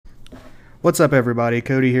What's up, everybody?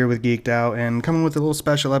 Cody here with Geeked Out, and coming with a little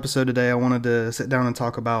special episode today. I wanted to sit down and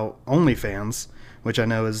talk about OnlyFans, which I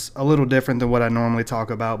know is a little different than what I normally talk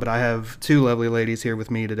about, but I have two lovely ladies here with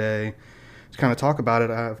me today to kind of talk about it.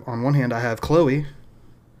 On one hand, I have Chloe.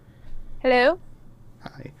 Hello?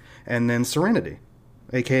 Hi. And then Serenity,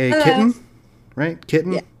 aka Hello. Kitten, right? Yeah.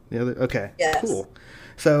 Kitten? The other? Okay, Yes. cool.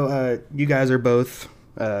 So, you guys are both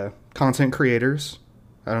content creators.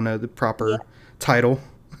 I don't know the Yeah. proper title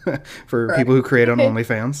for Correct. people who create on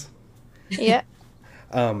OnlyFans. Yeah.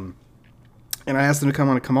 Um, and I asked them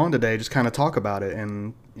to come on today, just kind of talk about it.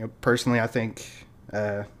 And personally, I think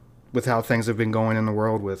with how things have been going in the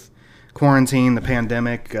world with quarantine, the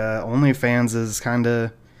pandemic, OnlyFans has kind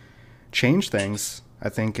of changed things. I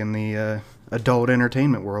think in the adult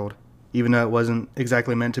entertainment world, even though it wasn't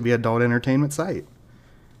exactly meant to be an adult entertainment site.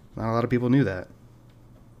 Not a lot of people knew that.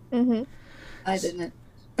 Mhm. I didn't.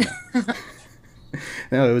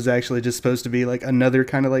 No, it was actually just supposed to be like another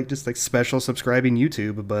kind of like just like special subscribing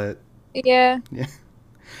YouTube, but Yeah. yeah,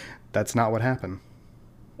 that's not what happened.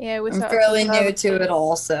 Yeah, we I'm sort fairly of new to it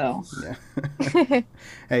all, so Yeah. it.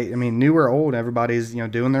 Hey, I mean, new or old, everybody's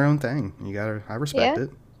doing their own thing. I respect Yeah. it.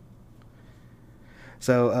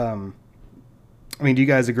 So, I mean, do you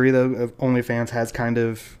guys agree though? OnlyFans has kind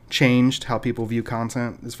of changed how people view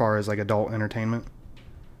content as far as like adult entertainment.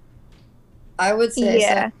 I would say so.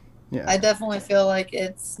 Yeah. Yeah, I definitely feel like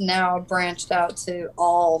it's now branched out to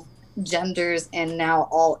all genders and now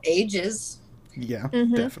all ages. yeah,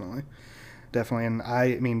 Mhm. definitely, definitely. And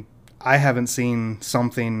I mean, I haven't seen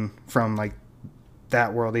something from like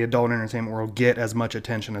that world, the adult entertainment world, get as much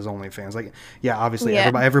attention as OnlyFans. Like, yeah, obviously Yeah.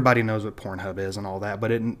 everybody knows what Pornhub is and all that,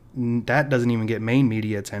 but that doesn't even get main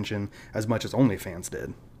media attention as much as OnlyFans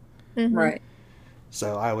did. Mhm. Right.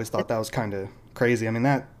 So I always thought that was kind of crazy. I mean,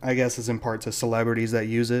 that I guess is in part to celebrities that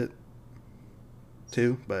use it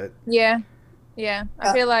too, but Yeah. Yeah. I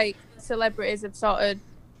Uh, feel like celebrities have sort of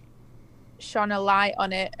shone a light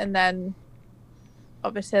on it, and then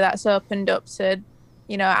obviously that's opened up to,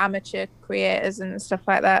 amateur creators and stuff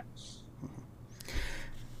like that.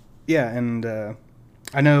 yeah. And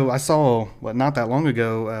I know I saw not that long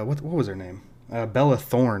ago. What was her name? Bella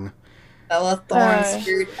Thorne Bella Thorne Uh,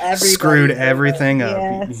 screwed everybody. screwed over. everything up.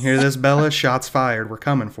 You Yes. hear this, Bella? Shots fired. We're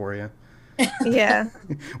coming for you. Yeah.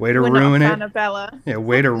 Way to We're not a ruin fan it. of Bella. Yeah,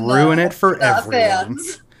 way to No, ruin it for not everyone.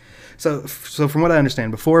 fans. So from what I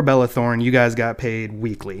understand, before Bella Thorne, you guys got paid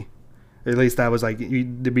weekly. Or at least that was like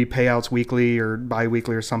there'd be payouts weekly or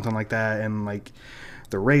bi-weekly or something like that, and like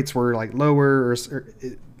the rates were like lower.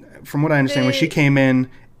 From what I understand, when she The- came in,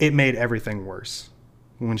 it made everything worse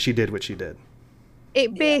when she did what she did.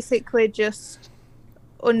 It Yeah. basically just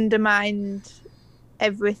undermined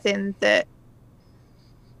everything that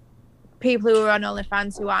people who are on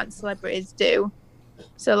OnlyFans who aren't celebrities do.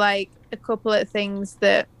 So, like, a couple of things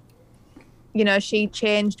that, she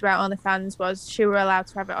changed about OnlyFans was she were allowed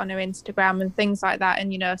to have it on her Instagram and things like that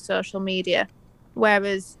and, social media.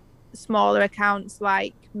 Whereas smaller accounts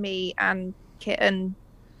like me and Kitten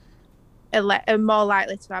are more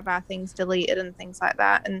likely to have our things deleted and things like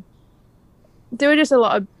that. And there were just a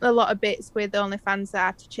lot of bits with OnlyFans that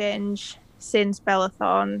had to change since Bella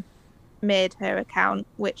Thorne made her account,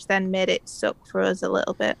 which then made it suck for us a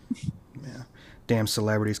little bit. Yeah, damn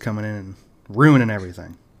celebrities coming in and ruining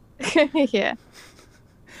everything. Yeah.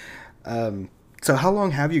 So how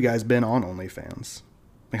long have you guys been on OnlyFans?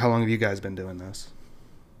 Like, how long have you guys been doing this?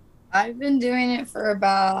 I've been doing it for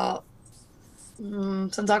about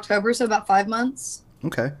since October, so about 5 months.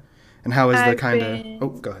 Okay, and how is the I've kind of? been- Oh,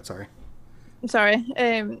 go ahead. Sorry. Sorry.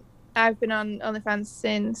 I've been on OnlyFans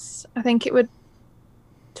since I think it was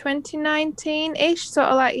 2019-ish, sort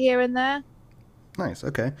of like here and there. Nice.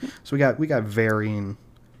 Okay. So we got varying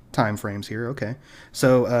time frames here. Okay.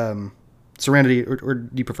 So Serenity, or do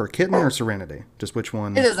you prefer Kitten or Serenity? Just which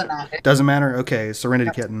one? It doesn't matter. Doesn't matter. Okay.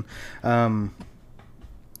 Serenity Kitten.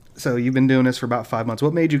 So you've been doing this for about 5 months.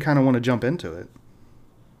 What made you kind of want to jump into it?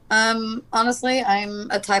 Honestly, I'm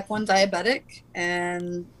a type 1 diabetic,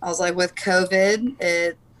 and I was like, with COVID,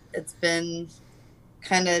 it's been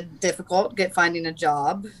kind of difficult finding a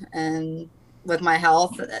job, and with my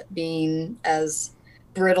health being as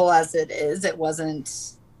brittle as it is, it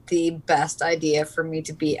wasn't the best idea for me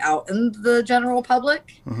to be out in the general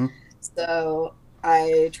public. Mhm. So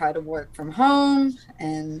I try to work from home,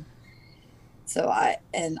 and so I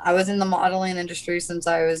was in the modeling industry since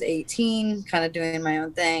I was 18, kind of doing my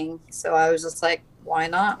own thing. So I was just like, why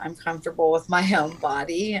not? I'm comfortable with my own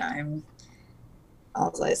body. I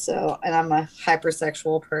was like, so, and I'm a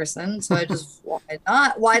hypersexual person, so I just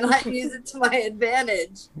why not use it to my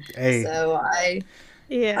advantage? Hey, So I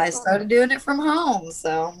Yeah. I started doing it from home.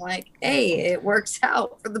 So I'm like, hey, it works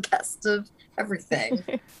out for the best of everything.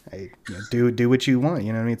 Hey, do what you want.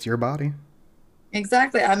 You know what I mean? It's your body.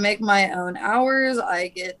 Exactly. I make my own hours.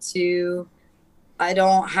 I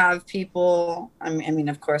don't have people. I mean,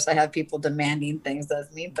 of course, I have people demanding things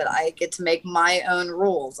of me, but I get to make my own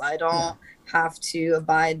rules. I don't have to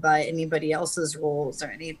abide by anybody else's rules or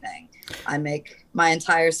anything. I make my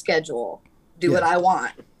entire schedule, do what I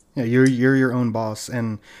want. Yeah, you're your own boss.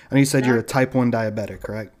 And I know you said you're a type 1 diabetic,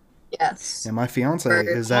 correct? Yes. And my fiance For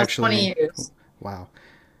is almost 20 actually, years. wow.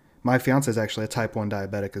 My fiance is actually a type 1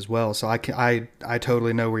 diabetic as well. So I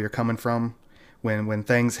totally know where you're coming from. When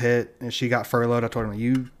things hit and she got furloughed, I told her,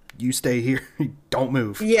 you stay here. Don't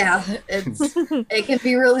move. Yeah, it can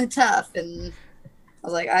be really tough. And I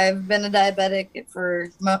was like, I've been a diabetic for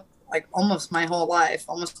like almost my whole life,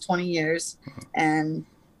 almost 20 years. And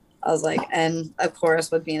I was like, and of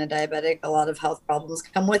course, with being a diabetic, a lot of health problems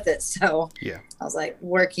come with it. So yeah, I was like,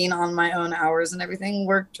 working on my own hours and everything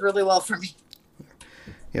worked really well for me.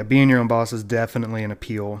 Yeah, being your own boss is definitely an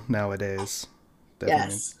appeal nowadays.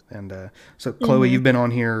 Definitely. Yes. And so, Chloe, you've been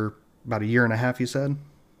on here about a year and a half, you said?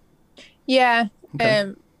 Yeah.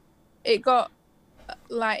 Okay.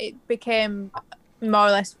 It became more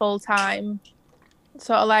or less full time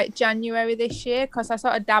sort of like January this year, because I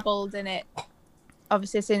sort of dabbled in it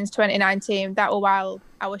obviously since 2019. That was while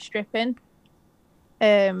I was stripping.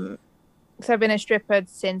 So I've been a stripper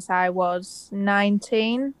since I was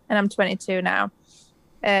 19 and I'm 22 now.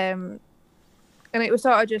 And it was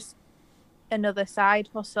sort of just another side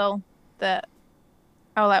hustle that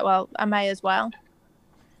I was like, well, I may as well.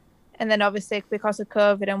 And then obviously because of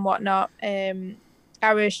COVID and whatnot,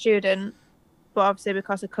 I was a student, but obviously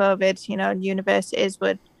because of COVID, universities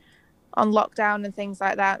were on lockdown and things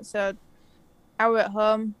like that. So I was at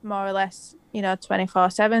home more or less,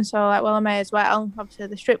 24/7. So like, well, I may as well. Obviously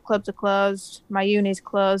the strip clubs are closed. My uni's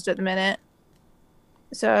closed at the minute.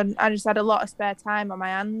 So I just had a lot of spare time on my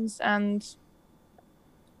hands and,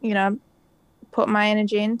 put my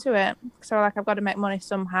energy into it. So like, I've got to make money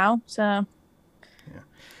somehow. So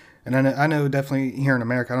and I know definitely here in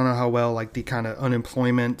America, I don't know how well like the kind of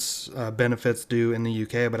unemployment benefits do in the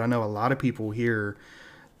UK, but I know a lot of people here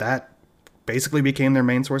that basically became their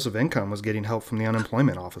main source of income was getting help from the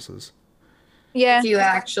unemployment offices. Yeah. If you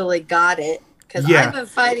actually got it. Because I've been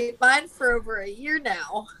fighting mine for over a year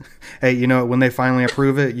now. Hey, when they finally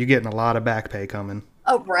approve it, you're getting a lot of back pay coming.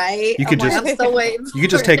 Oh, right. You could I'm still waiting. You could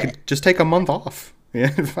just take a month off. Yeah,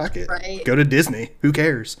 fuck it. Right. Go to Disney. Who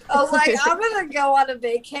cares? I was like, I'm gonna go on a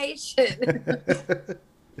vacation.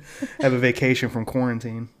 Have a vacation from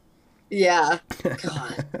quarantine. Yeah.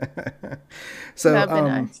 God. So, that'd be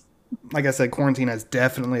nice. Like I said, quarantine has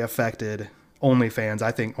definitely affected OnlyFans.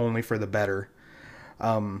 I think only for the better.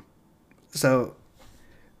 So,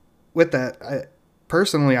 with that, I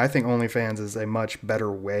think OnlyFans is a much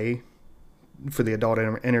better way for the adult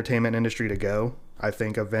entertainment industry to go. I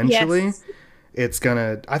think eventually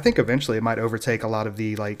eventually it might overtake a lot of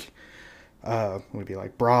the would be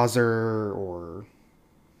like Browser or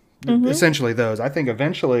essentially those. I think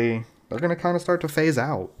eventually they're going to kind of start to phase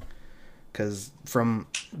out because from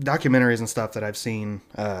documentaries and stuff that I've seen,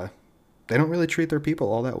 they don't really treat their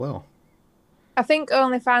people all that well. I think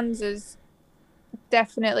OnlyFans has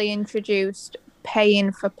definitely introduced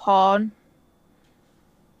paying for porn.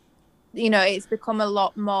 It's become a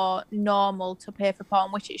lot more normal to pay for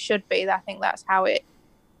porn, which it should be. I think that's how it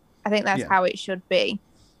should be.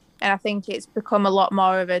 And I think it's become a lot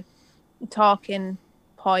more of a talking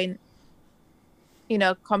point,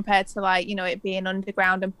 compared to it being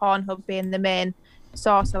underground and Pornhub being the main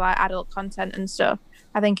source of adult content and stuff.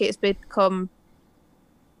 I think it's become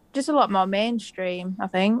just a lot more mainstream, I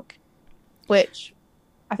think, which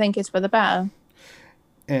I think is for the better.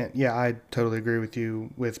 And yeah, I totally agree with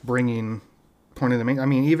you with bringing porn to the main. I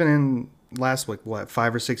mean, even in last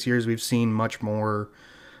 5 or 6 years, we've seen much more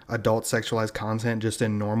adult sexualized content just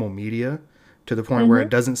in normal media to the point where it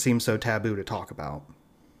doesn't seem so taboo to talk about.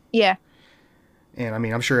 Yeah. And I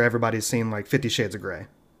mean, I'm sure everybody's seen 50 Shades of Grey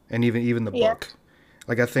and even the book.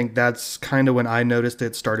 I think that's kind of when I noticed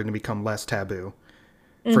it started to become less taboo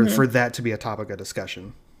for that to be a topic of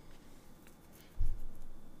discussion.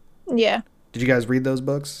 Yeah. Did you guys read those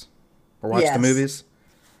books or watch the movies?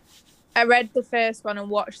 I read the first one and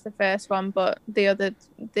watched the first one, but the others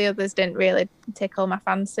didn't really tickle my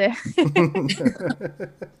fancy.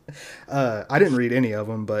 I didn't read any of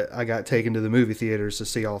them, but I got taken to the movie theaters to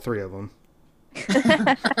see all 3 of them.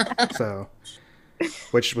 So,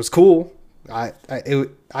 which was cool. I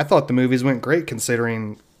thought the movies went great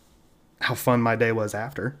considering how fun my day was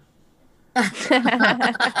after.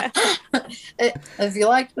 If you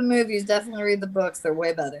like the movies, definitely read the books. They're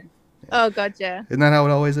way better. Oh God, yeah. Isn't that how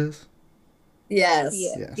it always is? Yes. Yeah.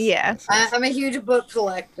 Yes. Yeah. Yes, yes. I'm a huge book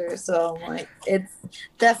collector, so I'm like, it's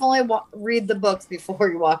definitely read the books before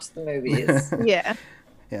you watch the movies. Yeah.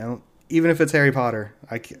 Yeah. Even if it's Harry Potter,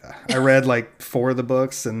 I read like 4 of the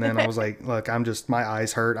books, and then I was like, look, my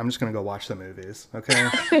eyes hurt. I'm just gonna go watch the movies. Okay.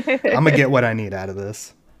 I'm gonna get what I need out of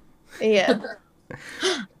this. Yeah.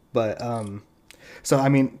 But so I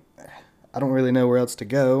mean, I don't really know where else to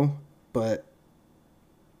go, but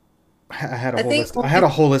I had a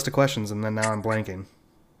whole list of questions, and then now I'm blanking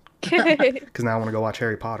because now I want to go watch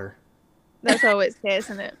Harry Potter. That's always the case,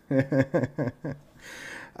 isn't it?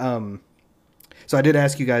 So I did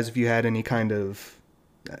ask you guys if you had any kind of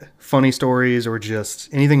funny stories or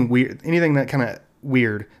just anything weird, anything that kind of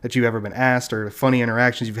weird that you've ever been asked, or funny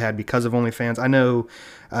interactions you've had because of OnlyFans. I know,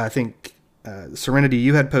 I think Serenity,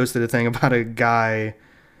 you had posted a thing about a guy.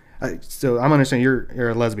 So I'm understanding you're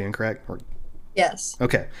a lesbian, correct? Yes.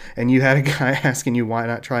 Okay. And you had a guy asking you why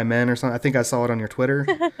not try men or something. I think I saw it on your Twitter.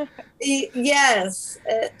 Yes.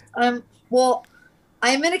 Well,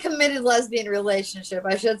 I'm in a committed lesbian relationship.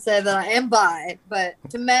 I should say that I am bi, but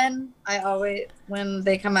to men, I always, when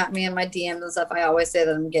they come at me in my DMs and stuff, I always say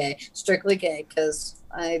that I'm gay, strictly gay, because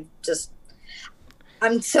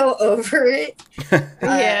I'm so over it.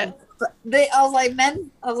 Yeah. I was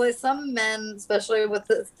like, some men, especially with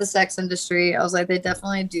the sex industry, I was like, they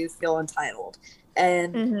definitely do feel entitled.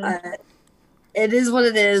 And it is what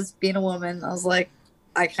it is, being a woman. I was like,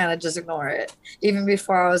 I kind of just ignore it. Even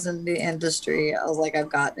before I was in the industry, I was like, I've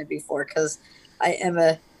gotten it before because I am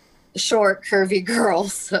a short, curvy girl.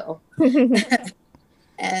 So,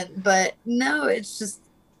 but no, it's just,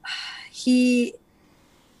 I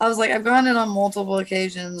was like, I've gone in on multiple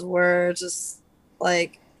occasions where just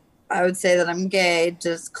like, I would say that I'm gay,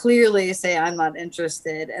 just clearly say I'm not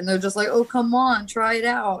interested. And they're just like, oh, come on, try it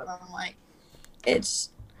out. And I'm like, it's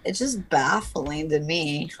just baffling to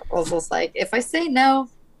me. I was just like, if I say no,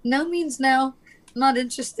 no means no. I'm not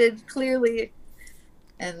interested, clearly.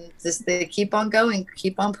 And just they keep on going,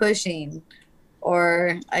 keep on pushing.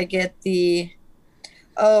 Or I get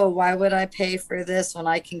oh, why would I pay for this when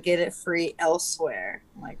I can get it free elsewhere?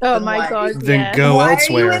 I'm like, oh my God. Then go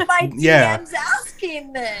elsewhere. Why are you in my DMs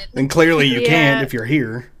asking then? And clearly you can't if you're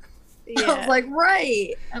here. Yeah. I was like,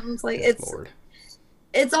 right. I was like, Lord.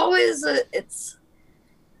 It's always the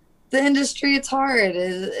industry. It's hard.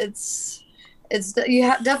 It's you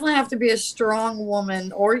definitely have to be a strong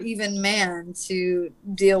woman or even man to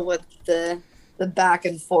deal with the back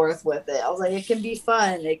and forth with it. I was like, it can be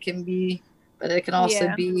fun. It can be, but it can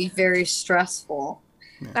also be very stressful.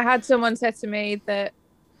 I had someone say to me that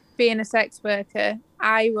being a sex worker,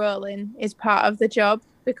 eye rolling is part of the job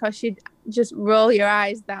because you just roll your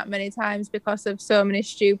eyes that many times because of so many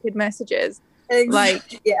stupid messages.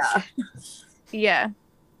 Like, yeah,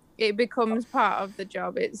 it becomes part of the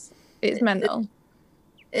job. It's mental.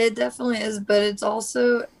 It definitely is, but it's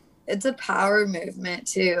a power movement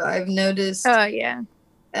too. I've noticed. Oh yeah.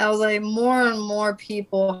 I was like, more and more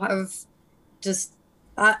people have just.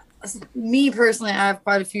 Me personally, I have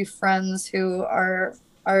quite a few friends who are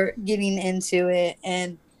getting into it,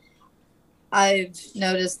 and I've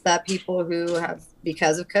noticed that people who have,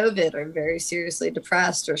 because of COVID, are very seriously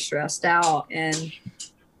depressed or stressed out, and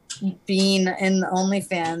being in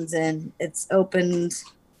OnlyFans, and it's opened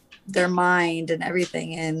their mind and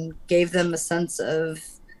everything and gave them a sense of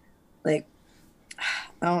like,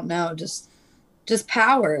 I don't know, just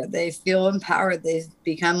power. They feel empowered. They've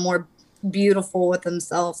become more beautiful with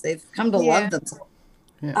themselves. They've come to love themselves.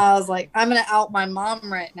 Yeah. I was like, I'm gonna out my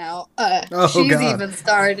mom right now. She's even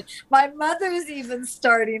started. My mother's even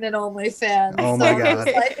starting an OnlyFans. Oh my God!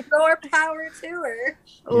 It's like, more power to her.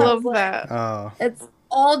 Love that. Oh. It's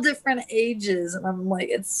all different ages, and I'm like,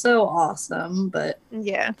 it's so awesome. But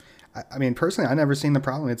yeah, I mean, personally, I never seen the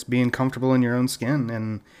problem. It's being comfortable in your own skin,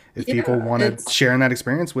 and if people want to share in that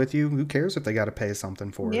experience with you, who cares if they got to pay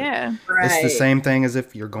something for it? Yeah, right. It's the same thing as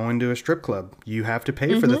if you're going to a strip club. You have to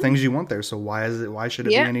pay for the things you want there. So why should it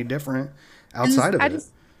be any different outside of it?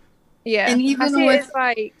 And even I see it's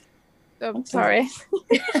like, sorry.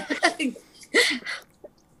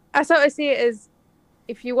 I sort of see it as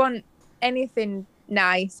if you want anything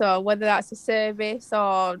nice, or whether that's a service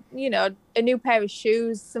or, you know, a new pair of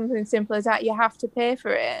shoes, something simple as that, you have to pay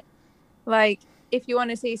for it. Like, if you want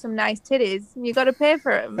to see some nice titties, you got to pay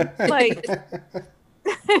for them. Like,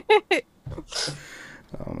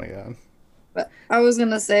 oh my God. But I was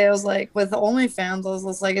gonna say, I was like, with OnlyFans, I was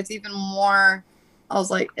just like, it's even more. I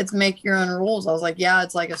was like, it's make your own rules. I was like, yeah,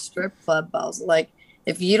 it's like a strip club. But I was like,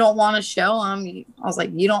 if you don't want to show them, I was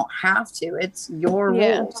like, you don't have to. It's your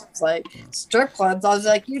rules. It's like strip clubs. I was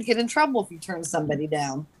like, you'd get in trouble if you turned somebody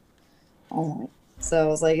down. Oh, so I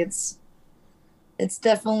was like, it's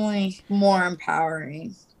definitely more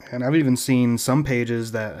empowering. And I've even seen some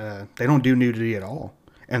pages that they don't do nudity at all,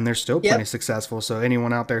 and they're still plenty successful. So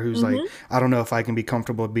anyone out there who's like, I don't know if I can be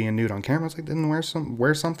comfortable being nude on camera, it's like, then wear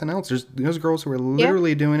something else. There's girls who are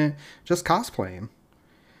literally doing it just cosplaying.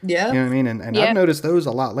 Yeah, you know what I mean. And I've noticed those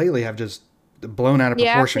a lot lately have just blown out of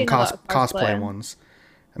proportion. Cosplay ones.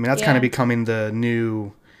 I mean, that's kind of becoming the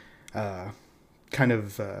new kind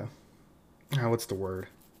of what's the word?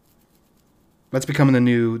 That's becoming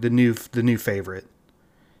the new favorite.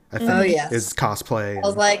 I think is cosplay. I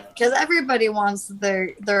was like, because everybody wants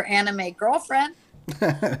their anime girlfriend.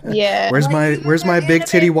 Yeah. Where's my big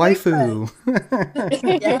titty waifu?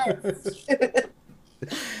 Yes.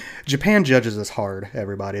 Japan judges us hard,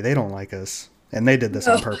 everybody. They don't like us. And they did this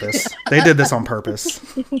on purpose. They did this on purpose.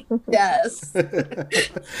 Yes.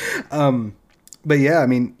 But yeah, I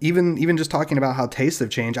mean, even just talking about how tastes have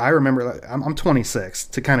changed, I remember, I'm 26,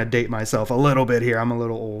 to kind of date myself a little bit here. I'm a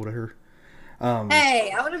little older.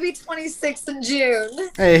 Hey, I'm going to be 26 in June.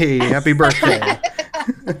 Hey, happy birthday.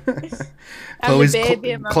 Chloe's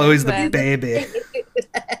the baby.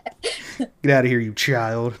 Get out of here, you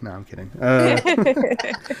child. No, I'm kidding.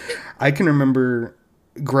 I can remember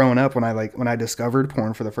growing up when I discovered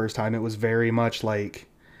porn for the first time, it was very much like,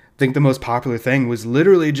 I think the most popular thing was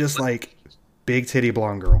literally just like big titty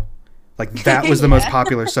blonde girl. Like that was the most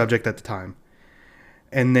popular subject at the time.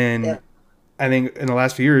 And then I think in the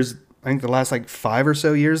last few years, I think the last like 5 or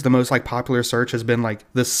so years, the most like popular search has been like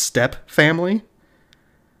the Step family.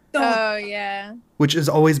 Oh yeah. Which has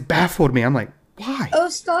always baffled me. I'm like, why? Oh,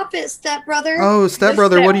 stop it, stepbrother. Oh,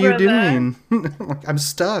 stepbrother, what are you doing? I'm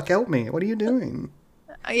stuck. Help me. What are you doing?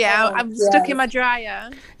 Yeah, I'm stuck in my dryer.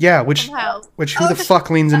 Yeah, which who the fuck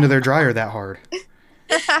leans into their dryer that hard?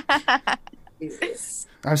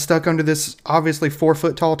 I'm stuck under this obviously 4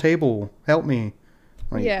 foot tall table. Help me.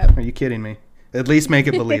 Like, are you kidding me? At least make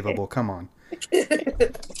it believable. Come on.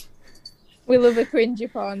 We love a cringy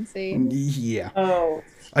porn scene. Yeah. Oh.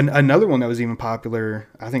 Another one that was even popular,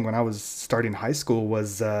 I think, when I was starting high school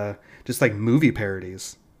was just like movie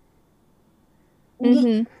parodies.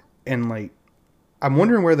 Mm-hmm. And like, I'm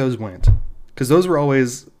wondering where those went, because those were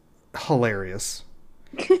always hilarious.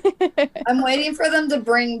 I'm waiting for them to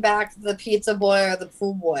bring back the pizza boy or the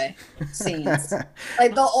pool boy scenes,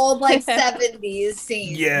 like the old like 70s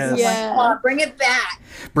scenes. Yes. Like, come on, bring it back.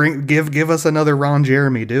 Give us another Ron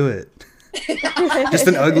Jeremy. Do it. Just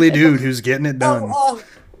an ugly dude who's getting it done.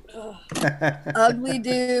 Ugly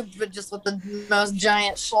dude, but just with the most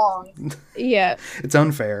giant schlong. Yeah. It's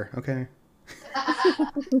unfair. Okay.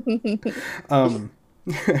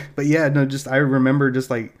 But yeah, no, just I remember just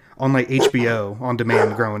like on like HBO on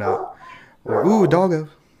demand growing up, or ooh doggo.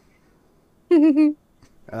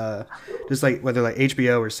 Just like whether like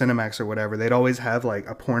HBO or Cinemax or whatever, they'd always have like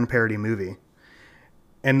a porn parody movie,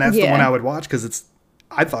 and that's the one I would watch because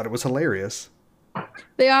I thought it was hilarious.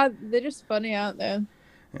 They're just funny, aren't they?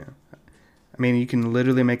 Yeah, I mean, you can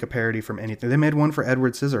literally make a parody from anything. They made one for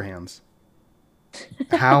Edward Scissorhands.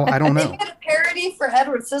 How? I don't know. They made a parody for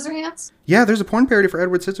Edward Scissorhands? Yeah, there's a porn parody for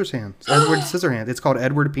Edward Scissorhands. Edward Scissorhands. It's called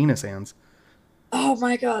Edward Penis Hands. Oh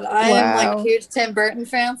my god, I am like a huge Tim Burton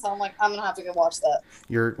fan, so I'm like, I'm gonna have to go watch that.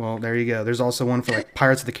 Well, there you go. There's also one for like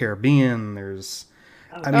Pirates of the Caribbean. There's,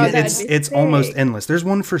 I mean, it's almost endless. There's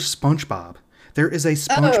one for SpongeBob. There is a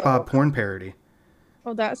SpongeBob porn parody.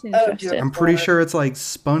 Oh, that's interesting. I'm pretty sure it's like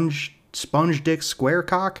Sponge Dick Square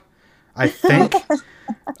Cock. I think.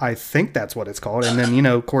 I think that's what it's called. And then,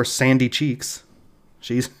 of course, Sandy Cheeks.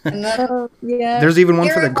 She's There's even one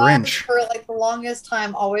for the Grinch. For like the longest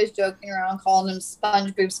time, always joking around, calling him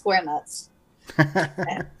Sponge Boob Square Nuts.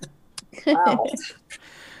 Wow.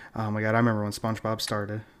 Oh my god, I remember when SpongeBob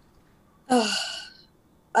started.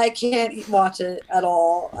 I can't watch it at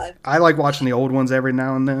all. I like watching the old ones every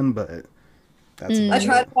now and then, but that's I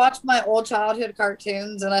try to watch my old childhood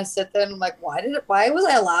cartoons, and I sit there and I'm like, why was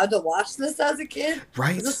I allowed to watch this as a kid?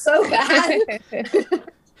 Right. This is so bad.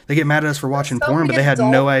 They get mad at us for watching porn, but they had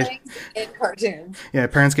no idea. In cartoons. Yeah,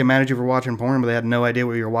 parents get mad at you for watching porn, but they had no idea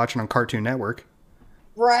what you were watching on Cartoon Network.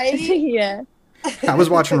 Right? Yeah. I was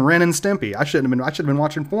watching Ren and Stimpy. I should have been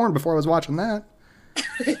watching porn before I was watching that.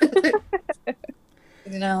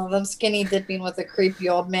 Them skinny dipping with a creepy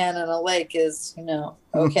old man in a lake is,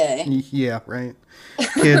 okay. Yeah, right.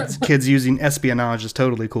 Kids using espionage is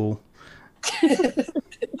totally cool.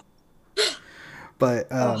 But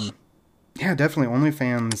yeah, definitely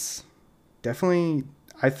OnlyFans. Definitely,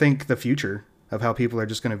 I think the future of how people are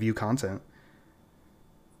just going to view content.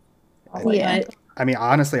 I was like, Yeah. I mean,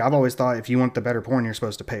 honestly, I've always thought if you want the better porn, you're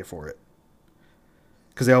supposed to pay for it.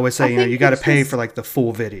 Because they always say, I you know, think you got to it's pay just- for like the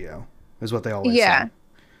full video, is what they always Yeah. say.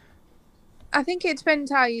 I think it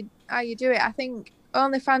depends how you do it. I think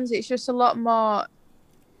OnlyFans, it's just a lot more.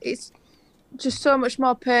 It's just so much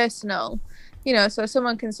more personal, you know. So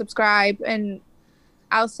someone can subscribe, and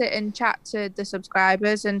I'll sit and chat to the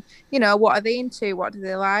subscribers, and you know, what are they into? What do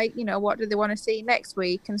they like? You know, what do they want to see next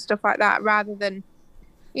week and stuff like that. Rather than,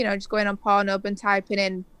 you know, just going on Pornhub and typing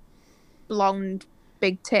in blonde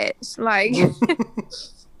big tits, like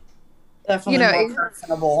definitely you know, more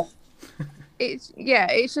personable.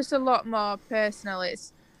 it's just a lot more personal.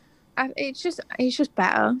 It's just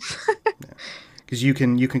better. Because you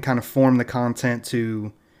can kind of form the content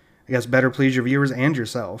to, I guess, better please your viewers and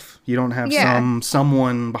yourself. You don't have Yeah.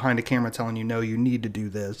 someone behind a camera telling you, no, you need to do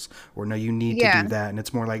this, or no, you need to Yeah. do that. And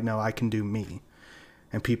it's more like, no, I can do me.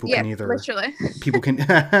 And people Yeah, can either literally. people can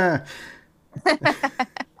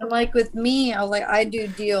And like with me, I was like, I do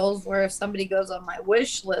deals where if somebody goes on my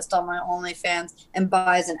wish list on my OnlyFans and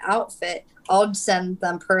buys an outfit, I'll send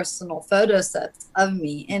them personal photo sets of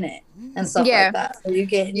me in it and stuff Yeah. like that. So you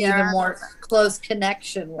get an Yeah. even more close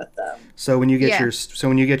connection with them. So when you get Yeah.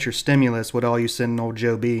 your stimulus, what all you sending old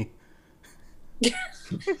Joe B?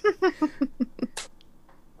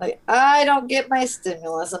 Like, I don't get my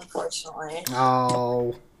stimulus, unfortunately.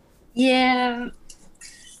 Oh, Yeah.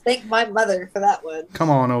 Thank my mother for that one. come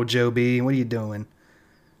on, old Joe B. What are you doing?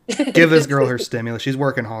 Give this girl her stimulus. She's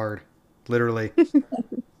working hard, literally.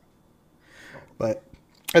 But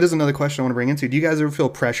that is another question I want to bring into. Do you guys ever feel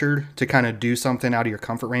pressured to kind of do something out of your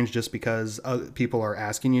comfort range just because other people are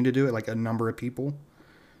asking you to do it, like a number of people?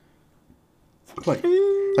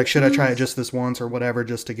 Like, should I try it just this once or whatever,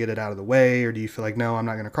 just to get it out of the way? Or do you feel like, no, I'm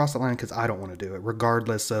not going to cross the line because I don't want to do it,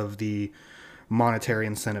 regardless of the monetary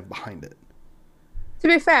incentive behind it? To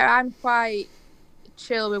be fair, I'm quite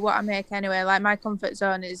chill with what I make anyway. Like, my comfort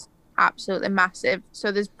zone is absolutely massive,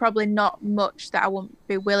 so there's probably not much that I won't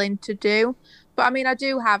be willing to do. But I mean, I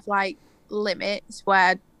do have like limits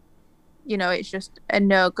where, you know, it's just a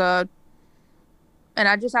no-go, and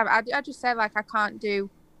I just say like, I can't do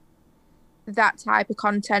that type of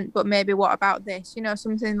content, but maybe what about this, you know,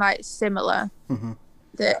 something like similar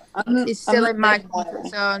that is still in my comfort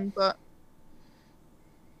zone. But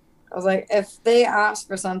I was like, if they ask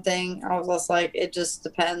for something, I was just like, it just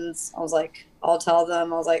depends. I was like, I'll tell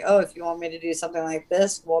them. I was like, oh, if you want me to do something like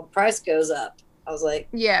this, well, the price goes up. I was like,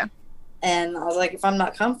 yeah. And I was like, if I'm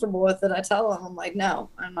not comfortable with it, I tell them, I'm like, no,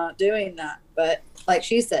 I'm not doing that. But like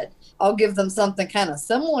she said, I'll give them something kind of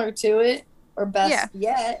similar to it, or best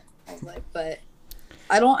yet. I was like, but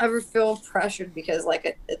I don't ever feel pressured because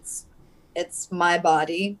like it's my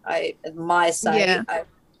body. It's my site. Yeah.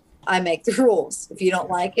 I make the rules. If you don't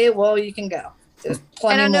like it, well, you can go. There's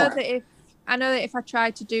plenty And I know more. that if I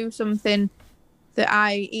tried to do something that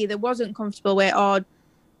I either wasn't comfortable with or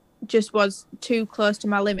just was too close to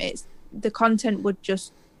my limits, the content would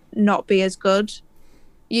just not be as good.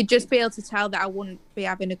 You'd just be able to tell that I wouldn't be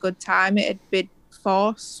having a good time. It'd be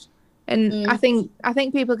forced. And I think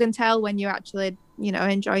people can tell when you're actually, you know,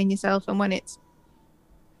 enjoying yourself and when it's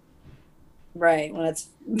right, when it's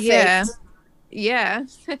yeah. faked. Yeah.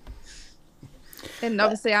 And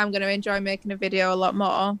obviously I'm going to enjoy making a video a lot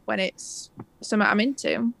more when it's something I'm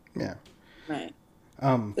into. Yeah. Right.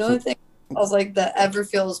 The only thing I was like that ever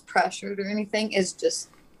feels pressured or anything is just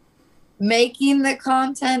making the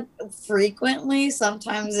content frequently.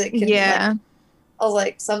 Sometimes it can like, I was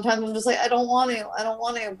like, sometimes I'm just like, I don't want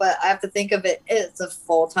to, but I have to think of it. It's a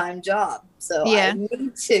full-time job. So I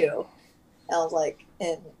need to. And I was like,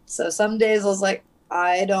 and so some days I was like,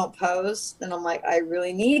 I don't post, and I'm like, I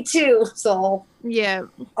really need to. So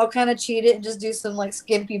I'll kind of cheat it and just do some like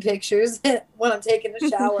skimpy pictures when I'm taking a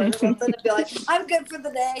shower or something and be like, I'm good for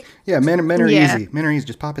the day. Yeah, men are easy. Men are easy.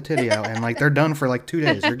 Just pop a titty out and like they're done for like 2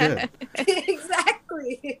 days. They're good.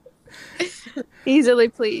 Exactly. Easily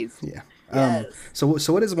pleased. Yeah. Yes. So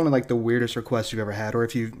what is one of like the weirdest requests you've ever had, or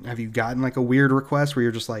have you gotten like a weird request where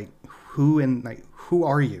you're just like, who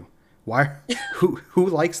are you? Why? who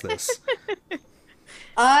likes this?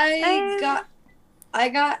 I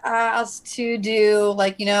got asked to do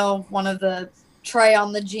like, you know, one of the try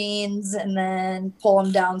on the jeans and then pull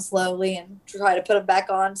them down slowly and try to put them back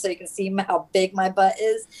on so you can see how big my butt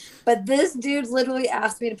is. But this dude literally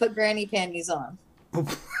asked me to put granny panties on.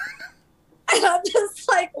 And I'm just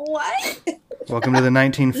like, what? Welcome to the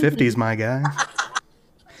 1950s, my guy.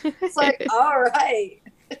 It's like, all right.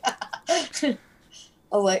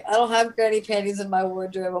 I was like, I don't have granny panties in my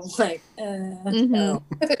wardrobe. I'm like, no.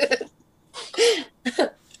 I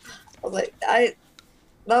was like,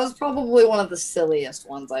 that was probably one of the silliest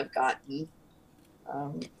ones I've gotten.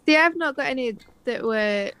 See, I've not got any that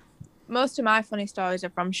were. Most of my funny stories are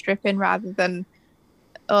from stripping rather than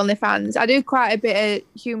OnlyFans. I do quite a bit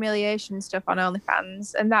of humiliation stuff on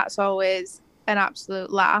OnlyFans, and that's always an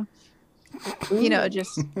absolute laugh. You know,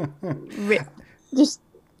 just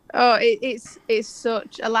it's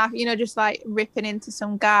such a laugh. You know, just like ripping into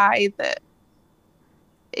some guy that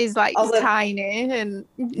is like tiny, and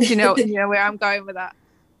you know where I'm going with that.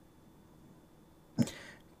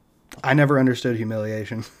 I never understood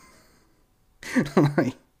humiliation.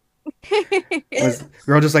 Like,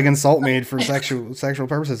 girl just like insult me for sexual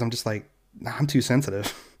purposes. I'm just like, nah, I'm too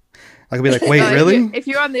sensitive. Like, I'll be like, wait, really? If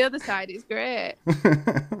you're on the other side, it's great.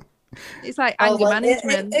 It's like anger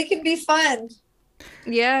management. It can be fun.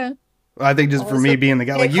 Yeah. I think just for me being the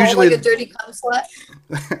guy, like usually like a dirty cum slut.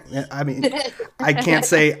 Yeah, I mean, I can't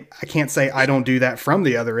say I don't do that from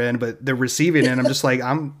the other end, but the receiving end, I'm just like,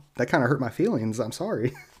 that kind of hurt my feelings. I'm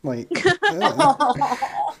sorry. Like,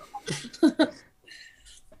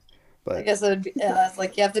 but I guess it would be it's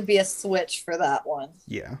like you have to be a switch for that one.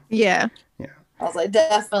 Yeah. I was like,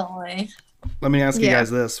 definitely. Let me ask you guys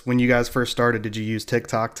this: when you guys first started, did you use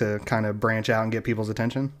TikTok to kind of branch out and get people's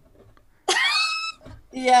attention?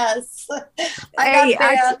 Yes. I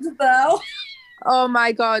got banned though. Oh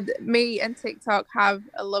my god, me and TikTok have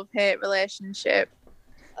a love-hate relationship.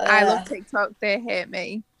 I love TikTok, they hate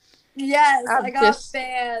me. Yes, I got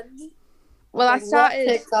banned. Well, I started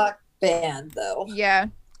TikTok banned though. Yeah,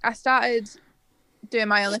 I started doing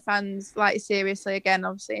my OnlyFans like seriously again,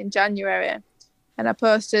 obviously in January, and I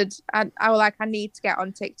posted. I was like, I need to get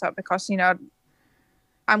on TikTok because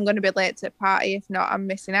I'm going to be late to the party. If not, I'm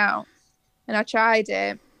missing out. And I tried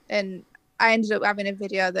it, and I ended up having a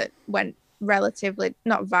video that went relatively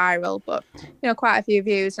not viral, but quite a few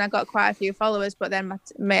views, and I got quite a few followers. But then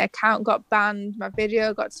my account got banned, my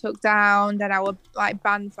video got took down, then I was like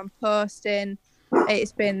banned from posting.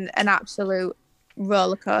 It's been an absolute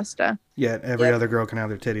roller coaster. Yet every other girl can have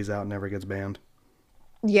their titties out and never gets banned.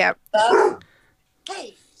 Yep.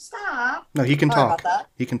 Hey, stop. No, he can talk.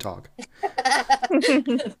 He can talk.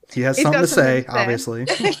 He has something to say, obviously.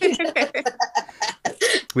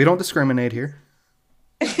 We don't discriminate here.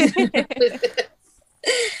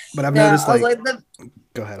 But I've noticed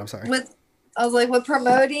go ahead, I'm sorry. I was like, with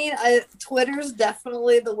promoting, Twitter's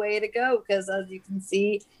definitely the way to go because as you can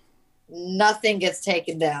see, nothing gets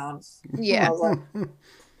taken down. Yeah.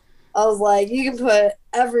 I was like, you can put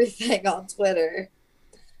everything on Twitter.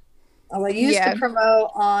 I was like, you used to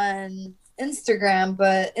promote on Instagram,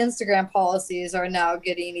 but Instagram policies are now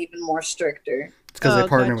getting even more stricter. It's because they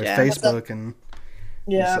partner with Facebook and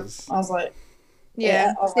I was like,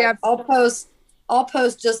 yeah. I'll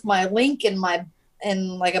post just my link in like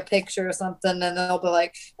a picture or something, and they'll be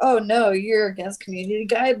like, "Oh no, you're against community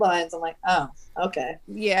guidelines." I'm like, "Oh, okay."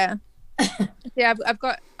 Yeah. Yeah, I've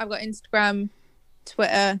got Instagram,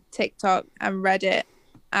 Twitter, TikTok, and Reddit,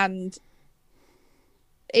 and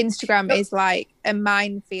Instagram is like a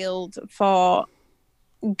minefield for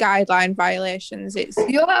guideline violations.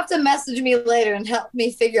 You'll have to message me later and help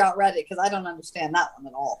me figure out Reddit because I don't understand that one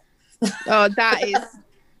at all. Oh, that's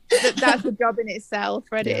a job in itself.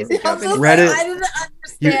 Reddit is a job in Reddit. I didn't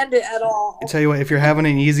understand it at all. I tell you what, if you're having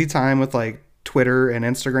an easy time with like Twitter and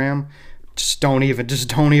Instagram, just don't even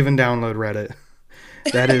download Reddit.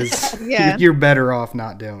 That is, you're better off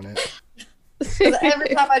not doing it. Every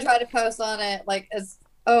time I try to post on it, like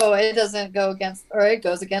it doesn't go against, or it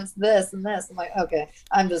goes against this and this. I'm like, okay,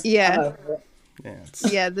 I'm over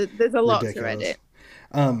it. There's a lot ridiculous. To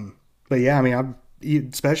Reddit. But yeah, I mean,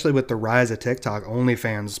 especially with the rise of TikTok,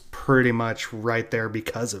 OnlyFans pretty much right there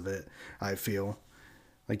because of it. I feel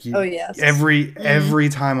like every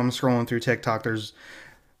time I'm scrolling through TikTok,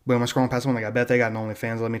 when I'm scrolling past one, like, I bet they got an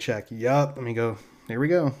OnlyFans. Let me check. Yup. Let me go. Here we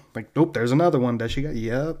go. Like, nope, there's another one. Does she got?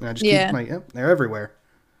 Yep. And I just keep like, yep, they're everywhere.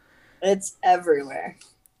 It's everywhere.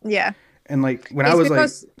 Yeah. And like when I was like,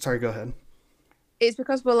 sorry, go ahead. It's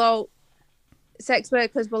because sex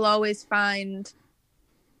workers will always find,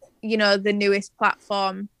 the newest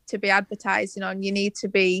platform to be advertising on. You need to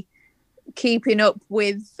be keeping up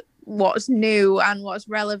with what's new and what's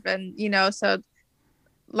relevant, So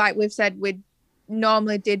like we've said, we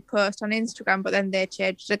normally did post on Instagram, but then they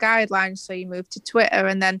changed the guidelines. So you move to Twitter,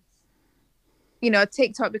 and then,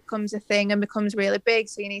 TikTok becomes a thing and becomes really big.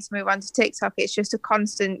 So you need to move on to TikTok. It's just a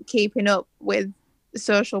constant keeping up with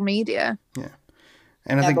social media. Yeah.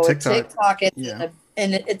 And I think TikTok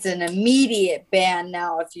it's an immediate ban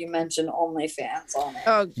now if you mention OnlyFans on it.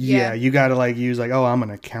 Oh, yeah. You got to like use like, oh, I'm an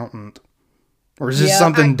accountant. Or is this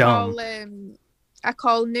something dumb? I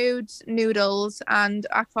call nudes noodles, and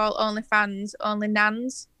I call OnlyFans only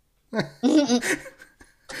nans.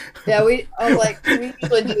 Yeah, I was like, we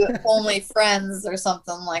usually do only friends or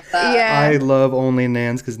something like that. Yeah. I love only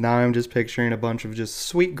nans because now I'm just picturing a bunch of just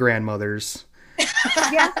sweet grandmothers.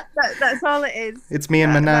 Yeah, that's all it is. It's me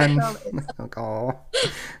and my nan. That's all it is. Like, aw.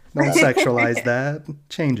 Don't sexualize that.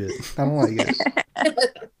 Change it. I don't like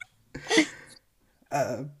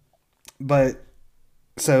it. But,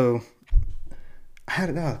 so, I had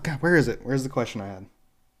it. Oh, God, where is it? Where's the question I had?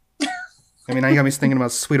 I mean, now you got me thinking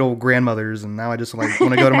about sweet old grandmothers, and now I just like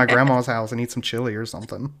want to go to my grandma's house and eat some chili or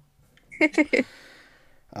something.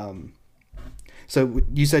 So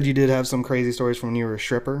you said you did have some crazy stories from when you were a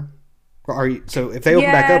stripper. Are you, so if they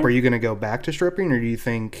open back up, are you going to go back to stripping, or do you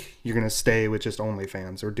think you're going to stay with just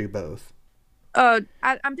OnlyFans, or do both? Oh,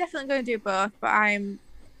 I'm definitely going to do both, but I'm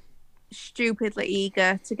stupidly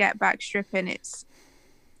eager to get back stripping. It's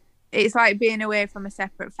like being away from a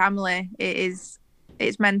separate family. It's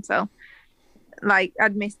mental. Like,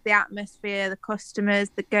 I'd miss the atmosphere, the customers,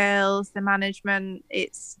 the girls, the management.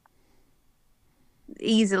 It's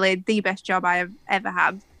easily the best job I have ever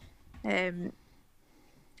had.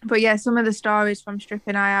 But yeah, some of the stories from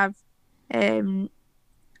stripping I have,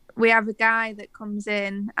 we have a guy that comes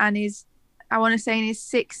in and I want to say in his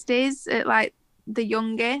 60s at like the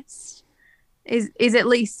youngest. Is at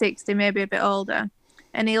least 60, maybe a bit older.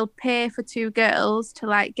 And he'll pay for two girls to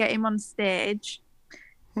like get him on stage,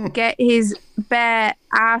 get his bare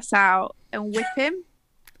ass out and whip him.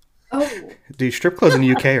 Oh, Dude, strip clubs in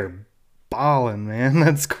the UK are balling, man.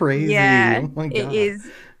 That's crazy. Yeah, oh my God. It is.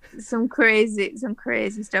 Some crazy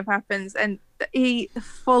stuff happens, and he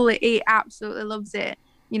absolutely loves it.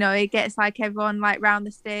 You know, he gets like everyone like round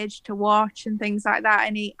the stage to watch and things like that,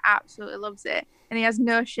 and he absolutely loves it, and he has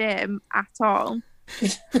no shame at all.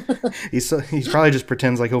 He's probably just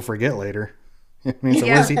pretends like he'll forget later. I mean, so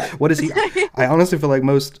what is he? I honestly feel like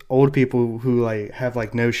most old people who like have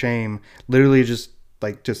like no shame literally just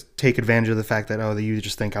take advantage of the fact that, oh, you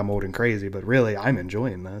just think I'm old and crazy, but really I'm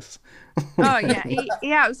enjoying this. Oh yeah,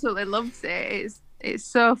 he absolutely loves it. It's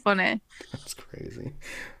so funny. That's crazy.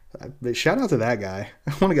 But shout out to that guy.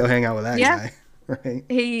 I want to go hang out with that guy. Right?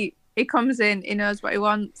 He comes in, he knows what he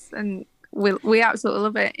wants, and we absolutely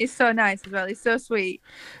love it. He's so nice as well. He's so sweet.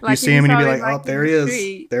 Like, you see him and you be like, oh, there he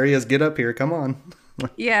is. There he is. Get up here. Come on.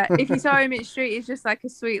 Yeah, if you saw him in the street, he's just like a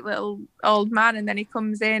sweet little old man, and then he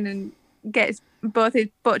comes in and gets both his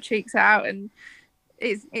butt cheeks out, and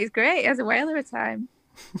it's great. He has a whale of a time.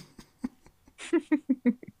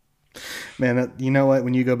 Man, you know what?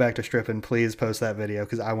 When you go back to stripping, please post that video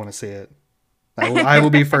because I want to see it. I will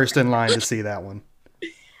be first in line to see that one.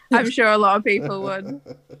 I'm sure a lot of people would.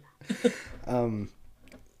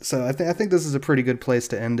 So I think this is a pretty good place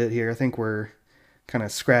to end it here. I think we're kind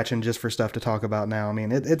of scratching just for stuff to talk about now. I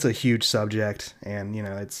mean, it's a huge subject, and you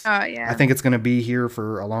know, it's. Oh yeah. I think it's going to be here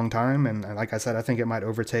for a long time, and like I said, I think it might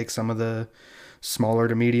overtake some of the smaller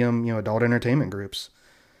to medium, adult entertainment groups.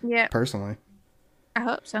 Yeah. Personally. I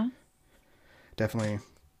hope so. Definitely.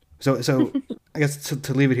 So I guess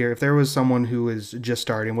to leave it here, if there was someone who is just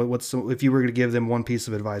starting, if you were to give them one piece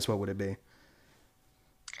of advice, what would it be?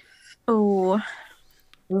 Oh.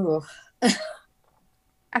 Ooh.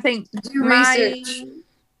 I think do research.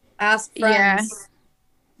 Ask friends.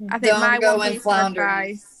 Yeah. I think my one piece of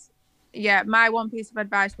advice. Yeah, my one piece of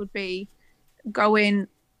advice would be go in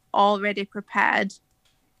already prepared.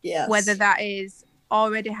 Yes. Whether that is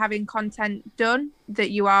already having content done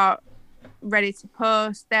that you are ready to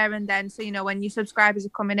post there and then, so when your subscribers are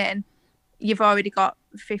coming in, you've already got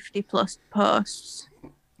 50 plus posts.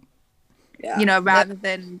 Yeah. Rather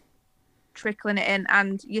than trickling it in,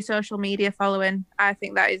 and your social media following. I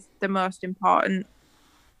think that is the most important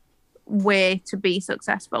way to be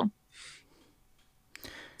successful.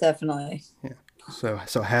 Definitely. Yeah.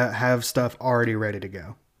 So have stuff already ready to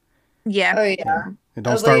go. Yeah. Oh yeah. And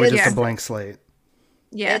don't start with just a blank slate.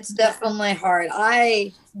 Yeah. It's definitely hard.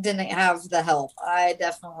 I didn't have the help. I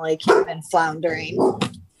definitely came in floundering.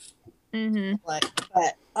 Mm-hmm. But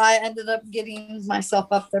I ended up getting myself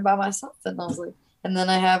up there by myself, and I was like, and then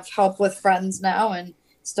I have help with friends now and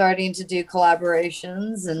starting to do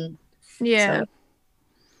collaborations, and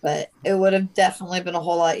but it would have definitely been a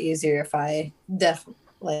whole lot easier if I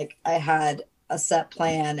I had a set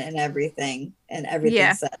plan and everything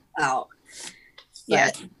set out.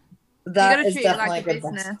 But that is definitely a good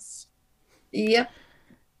business. Yep.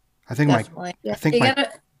 I think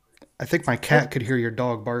I think my cat could hear your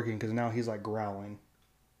dog barking because now he's like growling.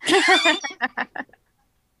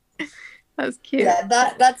 That's cute.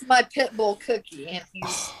 Yeah, that's my pit bull Cookie, and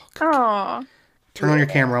he's. Oh. Turn on your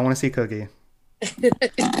camera. I want to see Cookie.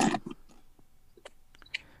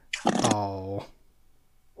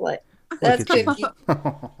 That's at you. Cookie.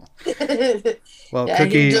 Well, Yeah,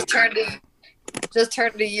 Cookie he just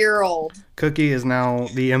turned a year old. Cookie is now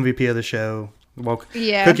the MVP of the show. Well,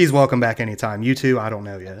 Yeah. Cookie's welcome back anytime. You two, I don't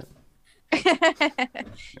know yet.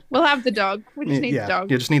 We'll have the dog. We just need Yeah, the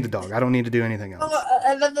dog. you just need the dog. I don't need to do anything else. Oh,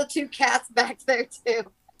 and then the 2 cats back there too.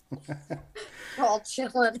 All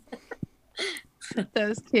chilling.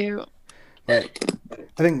 That's cute. But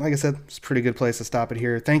I think, like I said, it's a pretty good place to stop it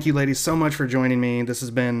here. Thank you, ladies, so much for joining me. This has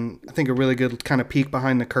been, I think, a really good kind of peek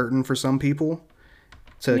behind the curtain for some people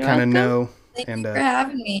to You're kind of welcome. know. Thank And you for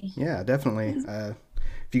having me. yeah, definitely. If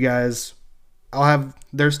you guys, I'll have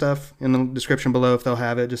their stuff in the description below if they'll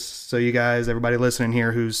have it, just so you guys, everybody listening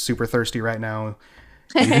here who's super thirsty right now,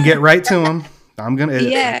 you can get right to them.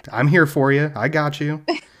 I'm here for you. I got you.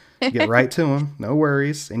 Get right to them. No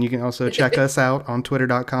worries. And you can also check us out on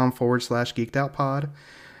twitter.com/geekedoutpod.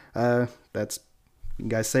 You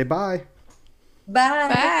guys say bye.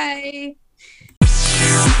 Bye. Bye.